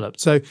developed.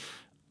 So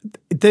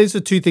those are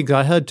two things.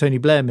 I heard Tony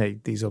Blair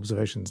make these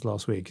observations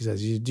last week. He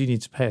says you do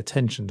need to pay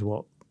attention to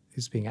what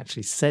is being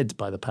actually said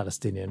by the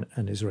Palestinian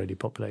and Israeli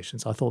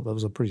populations. I thought that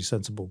was a pretty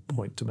sensible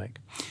point to make.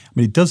 I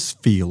mean, it does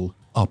feel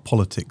our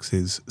politics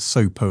is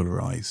so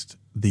polarised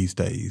these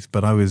days,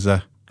 but I was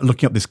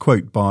looking up this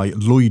quote by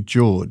Lloyd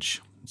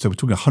George, so we're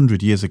talking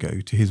 100 years ago,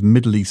 to his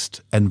Middle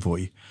East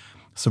envoy,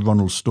 Sir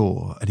Ronald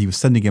Storr, and he was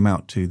sending him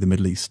out to the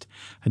Middle East.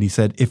 And he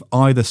said, if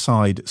either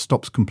side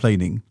stops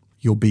complaining,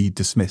 you'll be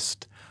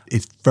dismissed.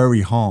 It's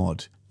very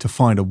hard to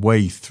find a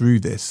way through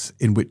this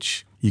in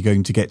which you're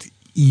going to get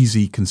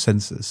easy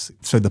consensus.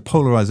 So the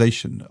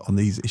polarisation on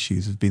these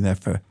issues has been there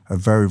for a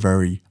very,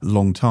 very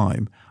long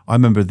time. I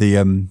remember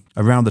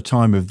around the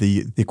time of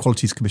the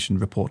Equalities Commission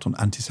report on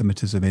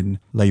anti-Semitism in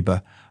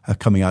Labour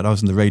coming out, I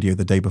was on the radio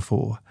the day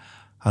before,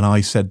 and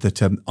I said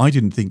that I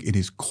didn't think in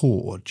his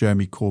core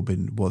Jeremy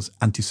Corbyn was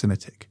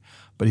anti-Semitic,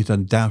 but he'd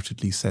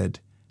undoubtedly said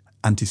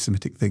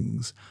anti-Semitic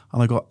things.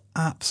 And I got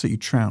absolutely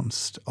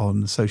trounced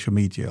on social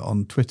media,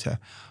 on Twitter,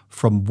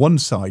 from one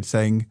side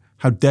saying,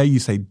 how dare you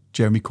say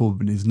Jeremy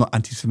Corbyn is not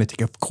anti-Semitic?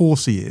 Of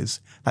course he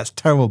is. That's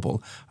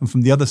terrible. And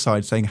from the other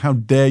side saying, how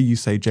dare you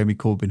say Jeremy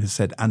Corbyn has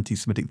said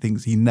anti-Semitic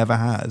things? He never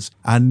has.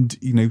 And,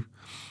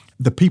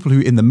 the people who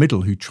in the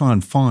middle who try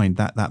and find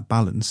that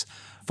balance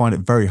find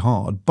it very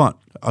hard. But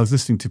I was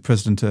listening to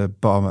President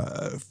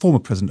Obama, former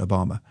President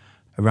Obama,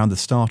 around the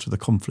start of the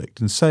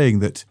conflict and saying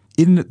that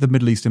in the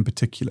Middle East in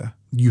particular,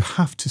 you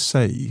have to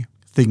say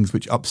things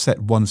which upset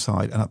one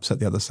side and upset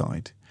the other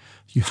side.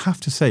 You have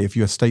to say, if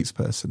you're a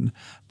statesperson,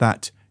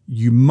 that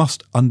you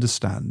must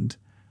understand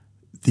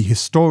the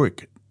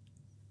historic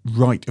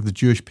right of the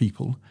Jewish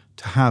people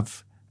to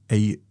have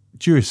a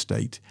Jewish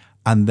state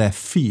and their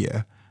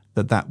fear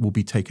that will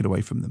be taken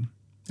away from them.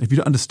 And if you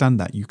don't understand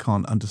that, you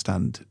can't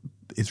understand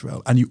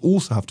Israel. And you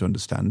also have to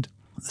understand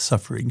the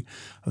suffering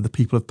of the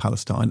people of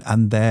Palestine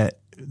and their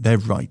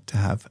right to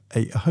have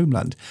a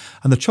homeland.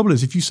 And the trouble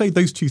is, if you say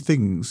those two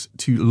things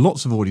to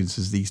lots of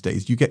audiences these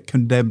days, you get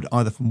condemned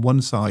either from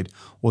one side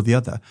or the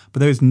other. But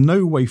there is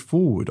no way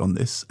forward on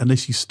this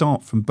unless you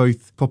start from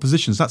both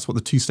propositions. That's what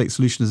the two-state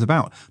solution is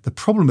about. The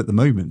problem at the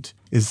moment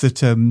is that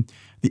the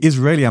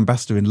Israeli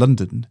ambassador in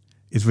London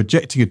is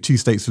rejecting a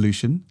two-state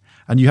solution.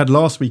 And you had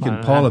last week in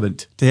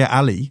Parliament, Tahir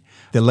Ali,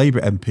 the Labour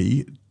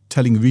MP,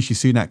 telling Rishi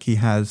Sunak he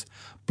has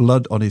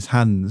blood on his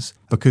hands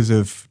because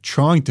of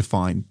trying to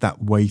find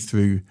that way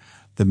through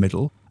the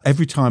middle.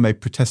 Every time a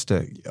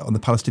protester on the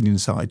Palestinian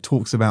side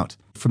talks about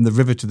from the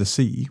river to the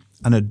sea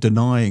and are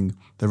denying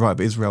the right of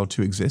Israel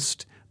to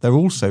exist, they're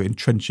also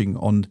entrenching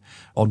on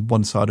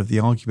one side of the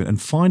argument and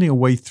finding a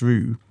way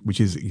through, which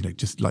is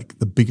just like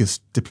the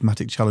biggest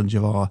diplomatic challenge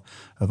of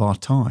our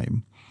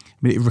time.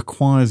 I mean, it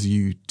requires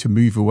you to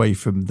move away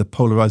from the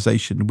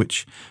polarization,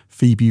 which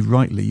Phoebe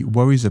rightly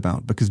worries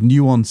about, because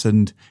nuance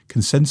and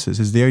consensus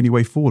is the only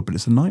way forward, but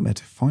it's a nightmare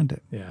to find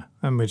it. Yeah,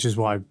 and which is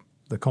why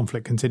the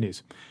conflict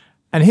continues.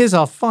 And here's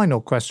our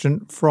final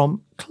question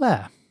from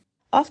Claire.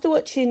 After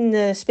watching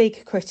the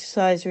Speaker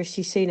criticise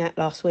Rishi Sunak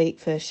last week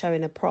for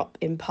showing a prop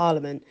in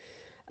Parliament,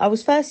 I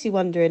was firstly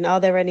wondering, are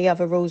there any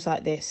other rules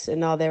like this,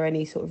 and are there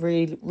any sort of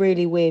really,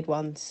 really weird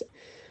ones?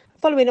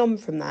 Following on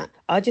from that,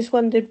 I just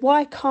wondered,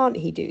 why can't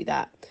he do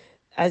that?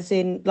 As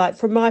in, like,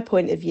 from my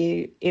point of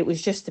view, it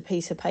was just a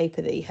piece of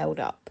paper that he held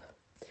up.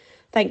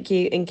 Thank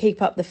you, and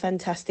keep up the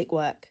fantastic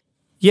work.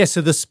 Yeah,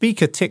 so the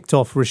speaker ticked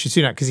off Rishi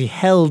Sunak because he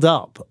held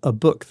up a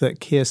book that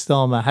Keir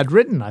Starmer had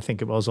written, I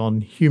think it was,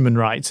 on human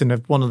rights. And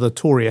one of the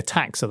Tory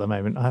attacks at the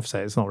moment, I have to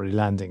say it's not really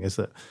landing, is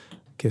that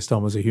Keir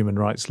Starmer's a human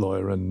rights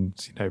lawyer and,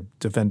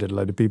 defended a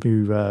load of people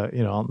who,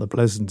 aren't the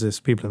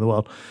pleasantest people in the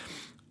world.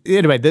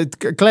 Anyway,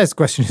 Claire's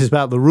question is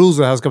about the rules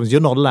of the House of Commons.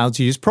 You're not allowed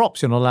to use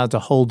props. You're not allowed to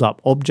hold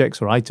up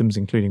objects or items,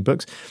 including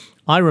books.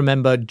 I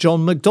remember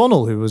John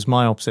McDonnell, who was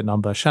my opposite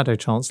number, Shadow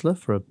Chancellor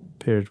for a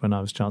period when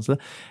I was Chancellor.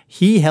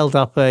 He held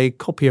up a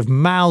copy of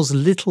Mao's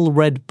Little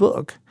Red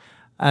Book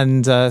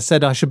and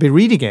said I should be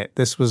reading it.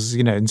 This was,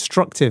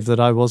 instructive that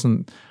I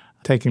wasn't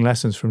taking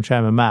lessons from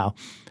Chairman Mao,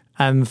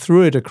 and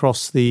threw it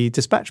across the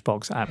dispatch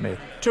box at me.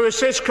 To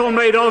assist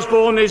Comrade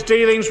Osborne in his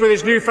dealings with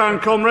his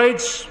newfound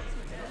comrades,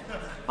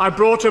 I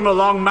brought him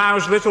along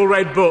Mao's Little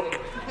Red Book.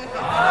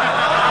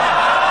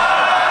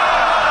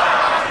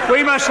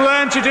 We must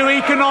learn to do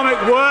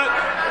economic work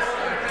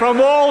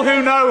from all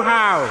who know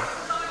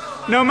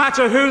how, no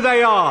matter who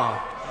they are.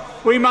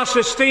 We must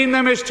esteem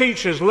them as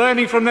teachers,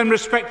 learning from them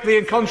respectfully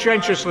and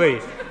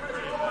conscientiously.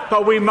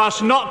 But we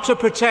must not to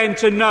pretend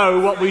to know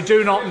what we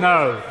do not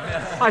know.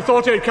 I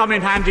thought it would come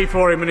in handy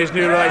for him in his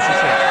new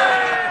relationship.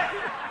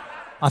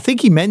 I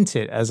think he meant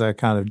it as a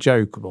kind of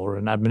joke or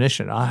an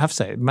admonition. I have to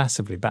say it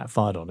massively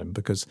backfired on him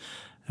because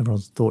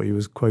everyone thought he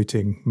was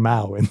quoting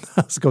Mao in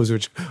that,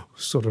 which was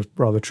sort of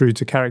rather true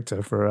to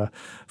character for a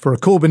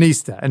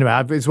Corbynista.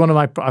 Anyway, it's one of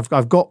my.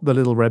 I've got the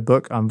Little Red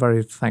Book. I'm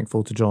very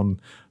thankful to John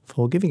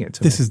for giving it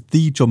to me. This is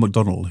the John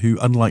McDonnell who,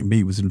 unlike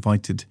me, was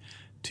invited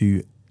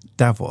to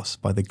Davos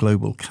by the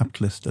global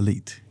capitalist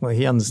elite. Well,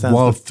 he understands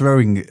while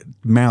throwing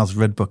Mao's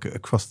Red Book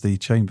across the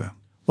chamber.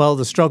 Well,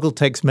 the struggle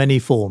takes many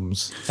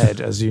forms,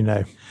 Ed, as you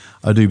know.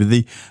 I do, but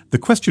the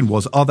question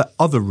was, are there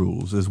other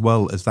rules as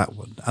well as that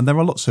one? And there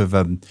are lots of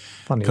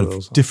funny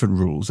rules, different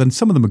rules, and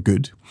some of them are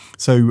good.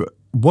 So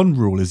one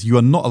rule is you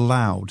are not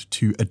allowed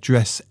to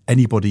address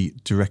anybody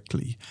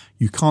directly.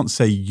 You can't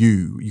say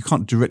you. You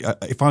can't direct.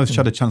 If I was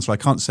Shadow Chancellor, I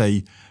can't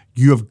say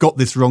you have got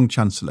this wrong,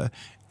 Chancellor.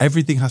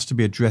 Everything has to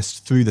be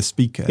addressed through the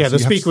Speaker. Yeah, so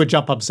the Speaker would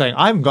jump up saying,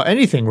 I haven't got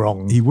anything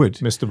wrong. He would.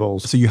 Mr.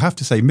 Balls. So you have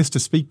to say, Mr.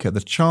 Speaker,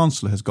 the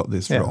Chancellor has got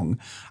this wrong.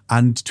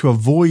 And to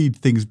avoid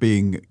things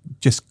being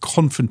just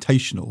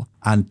confrontational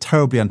and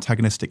terribly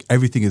antagonistic,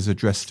 everything is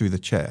addressed through the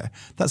chair.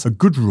 That's a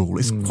good rule.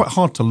 It's quite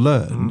hard to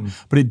learn,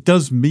 but it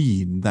does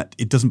mean that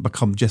it doesn't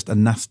become just a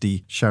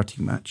nasty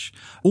shouting match.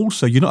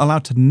 Also, you're not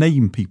allowed to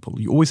name people.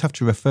 You always have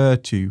to refer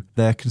to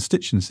their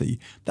constituency.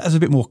 That is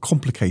a bit more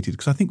complicated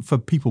because I think for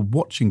people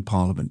watching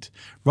Parliament,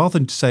 rather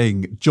than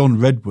saying John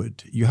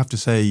Redwood, you have to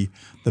say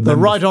the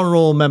Right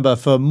Honourable Member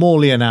for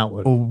Morley and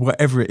Outward. Or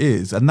whatever it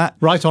is. And that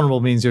Right Honourable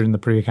means you're in the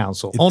Privy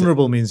Council.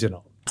 Honourable means you're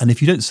not. And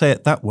if you don't say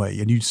it that way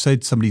and you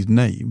said somebody's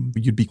name,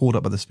 you'd be called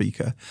up by the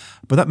Speaker.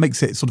 But that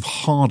makes it sort of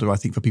harder, I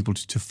think, for people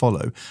to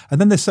follow. And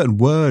then there's certain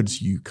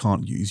words you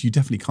can't use. You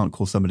definitely can't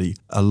call somebody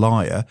a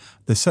liar.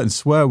 There's certain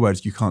swear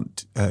words you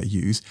can't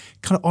use.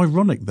 Kind of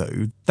ironic,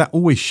 though, that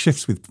always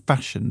shifts with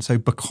fashion. So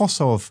because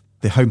of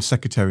the Home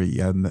Secretary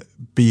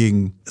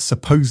being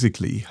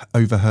supposedly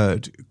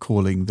overheard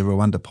calling the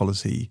Rwanda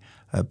policy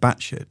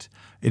batshit,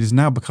 it has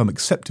now become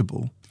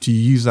acceptable to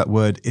use that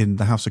word in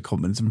the House of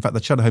Commons. In fact,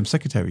 the Shadow Home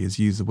Secretary has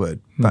used the word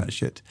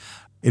batshit.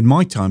 In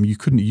my time, you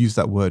couldn't use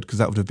that word because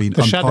that would have been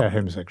the Shadow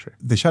Home Secretary.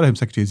 The Shadow Home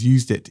Secretary has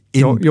used it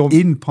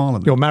in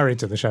Parliament. You're married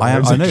to the Shadow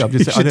Home Secretary. I know. I'm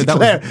just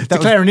saying,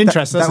 declare an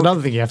interest. That's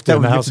another thing you have to do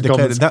in the House of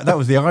Commons. That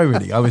was the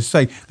irony. I was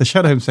saying the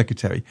Shadow Home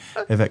Secretary,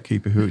 Yvette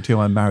Cooper, who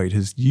I'm married,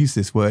 has used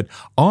this word.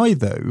 I,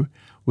 though,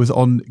 was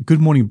on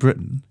Good Morning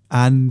Britain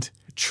and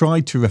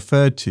tried to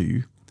refer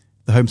to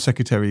the Home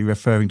Secretary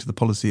referring to the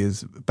policy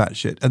as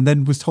batshit, and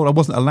then was told I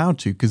wasn't allowed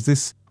to because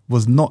this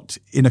was not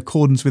in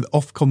accordance with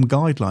Ofcom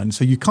guidelines.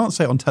 So you can't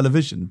say it on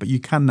television, but you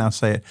can now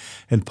say it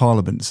in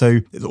Parliament.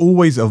 So it's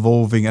always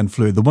evolving and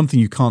fluid. The one thing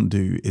you can't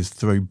do is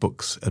throw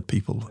books at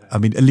people. I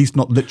mean, at least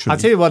not literally. I'll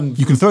tell you one.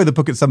 You can throw the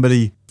book at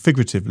somebody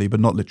figuratively, but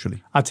not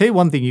literally. I'll tell you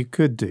one thing you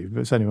could do,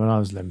 but it's only when I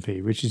was an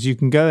MP, which is you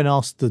can go and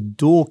ask the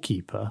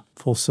doorkeeper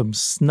for some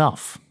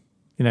snuff,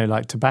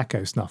 like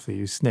tobacco snuff that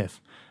you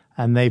sniff.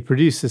 And they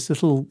produce this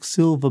little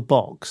silver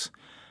box.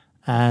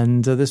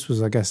 And this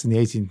was, I guess, in the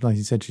 18th,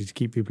 19th century to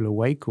keep people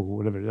awake or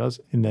whatever it does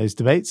in those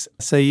debates.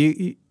 So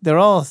there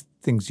are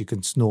things you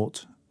can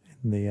snort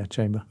in the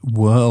chamber.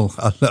 Well,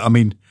 I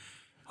mean,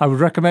 I would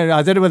recommend,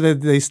 I don't know whether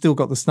they still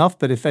got the snuff,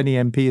 but if any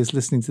MP is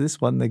listening to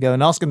this one, they go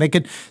and ask, and they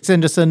could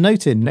send us a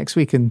note in next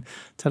week and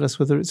tell us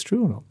whether it's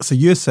true or not. So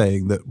you're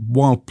saying that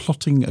while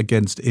plotting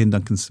against Ian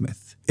Duncan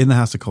Smith in the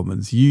House of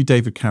Commons, you,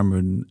 David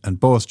Cameron and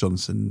Boris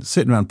Johnson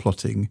sitting around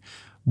plotting,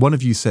 one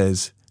of you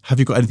says, have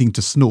you got anything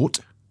to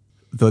snort?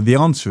 The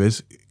answer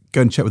is,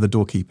 go and check with the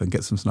doorkeeper and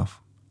get some snuff.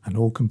 And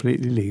all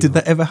completely legal. Did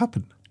that ever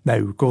happen?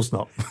 No, of course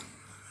not.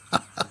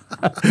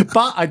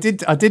 But I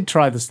did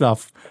try the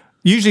snuff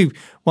Usually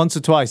once or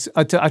twice.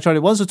 I tried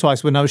it once or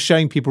twice when I was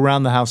showing people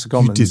around the House of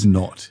Commons. You did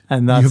not.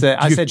 And that's it.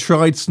 I You've said,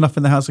 tried snuff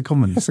in the House of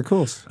Commons? Yes, of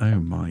course. Oh,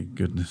 my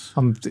goodness.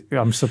 I'm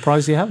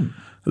surprised you haven't.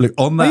 Look,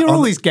 on that... You're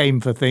always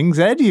game for things,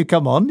 Ed. You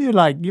come on. You're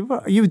like, you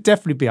would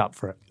definitely be up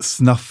for it.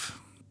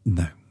 Snuff,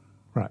 no.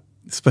 Right.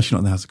 Especially not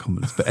in the House of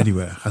Commons, but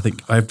anywhere. I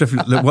think I've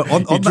definitely... Look,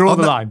 draw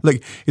the line.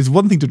 Look, it's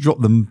one thing to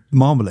drop the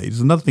marmalade. It's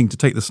another thing to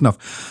take the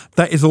snuff.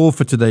 That is all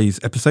for today's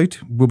episode.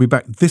 We'll be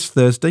back this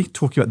Thursday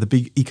talking about the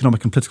big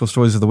economic and political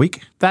stories of the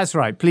week. That's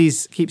right.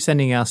 Please keep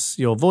sending us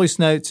your voice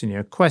notes and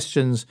your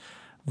questions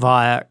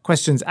via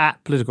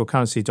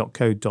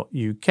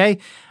questions@politicalcurrency.co.uk.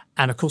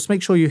 And of course,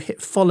 make sure you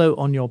hit follow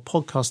on your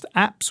podcast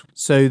apps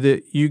so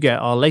that you get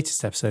our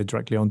latest episode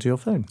directly onto your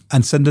phone.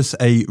 And send us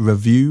a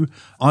review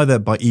either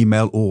by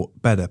email or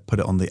better, put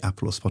it on the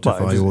Apple or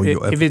Spotify or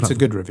your if it's a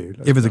good review.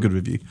 If it's a good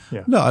review.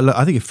 Yeah. No,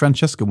 I think if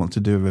Francesca wants to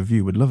do a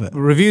review, we'd love it.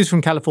 Reviews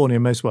from California are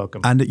most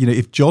welcome. And,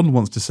 if John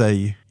wants to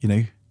say,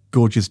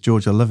 gorgeous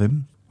George, I love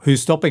him.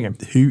 Who's stopping him?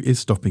 Who is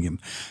stopping him?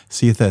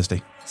 See you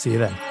Thursday. See you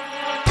then.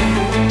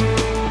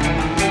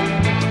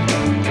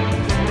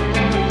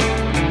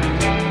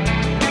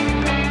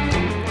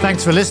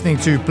 Thanks for listening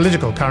to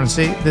Political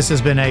Currency. This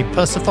has been a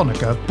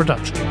Persephonica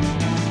production.